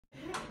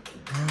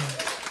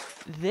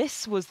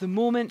This was the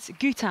moment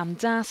Gutam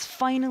Das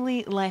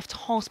finally left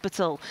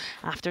hospital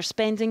after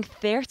spending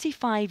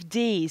 35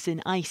 days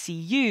in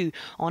ICU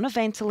on a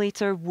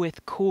ventilator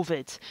with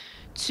COVID.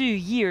 2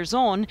 years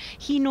on,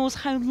 he knows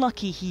how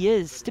lucky he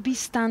is to be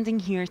standing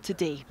here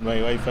today. My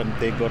wife and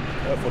they got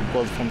phone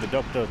calls from the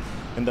doctor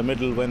in the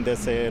middle when they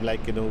say,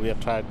 we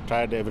have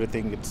tried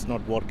everything, it's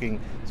not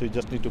working, so you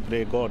just need to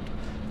pray God.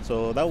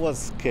 So that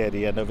was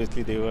scary, and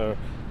obviously they were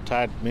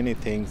tried many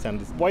things, and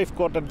his wife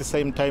got at the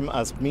same time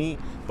as me,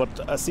 but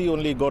she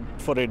only got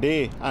for a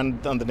day,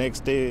 and on the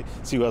next day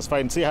she was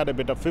fine. She had a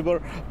bit of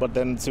fever, but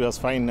then she was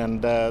fine,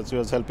 and she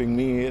was helping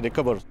me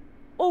recover.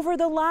 Over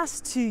the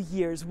last 2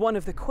 years, one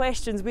of the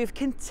questions we've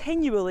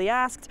continually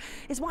asked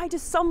is, why do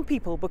some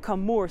people become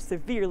more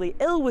severely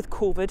ill with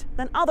COVID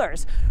than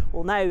others?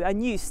 Well, now a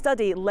new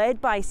study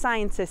led by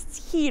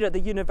scientists here at the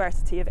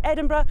University of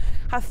Edinburgh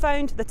have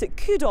found that it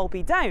could all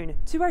be down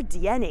to our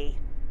DNA.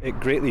 It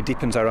greatly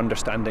deepens our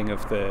understanding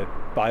of the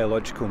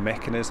biological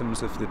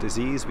mechanisms of the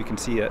disease. We can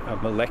see at a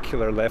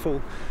molecular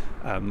level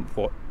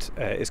what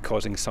is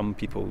causing some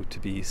people to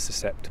be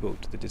susceptible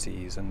to the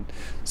disease, and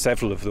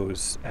several of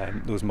those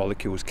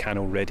molecules can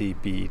already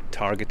be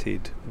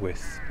targeted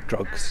with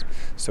drugs.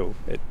 So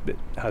it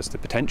has the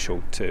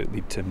potential to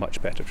lead to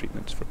much better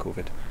treatments for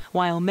COVID.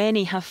 While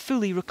many have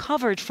fully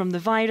recovered from the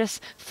virus,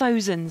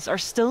 thousands are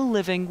still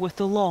living with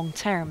the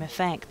long-term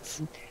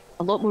effects.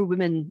 A lot more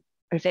women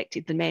are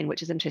affected than men,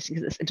 which is interesting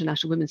because it's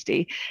International Women's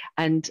Day,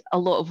 and a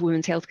lot of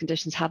women's health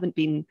conditions haven't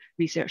been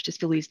researched as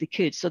fully as they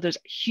could. So there's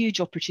huge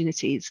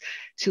opportunities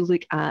to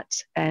look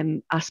at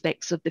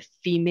aspects of the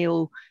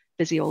female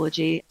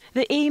physiology.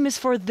 The aim is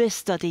for this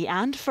study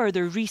and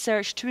further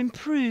research to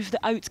improve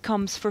the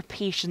outcomes for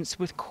patients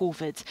with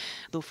COVID,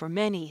 though for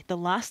many the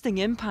lasting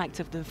impact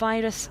of the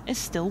virus is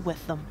still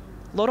with them.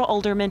 Laura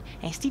Alderman,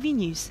 STV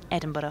News,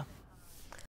 Edinburgh.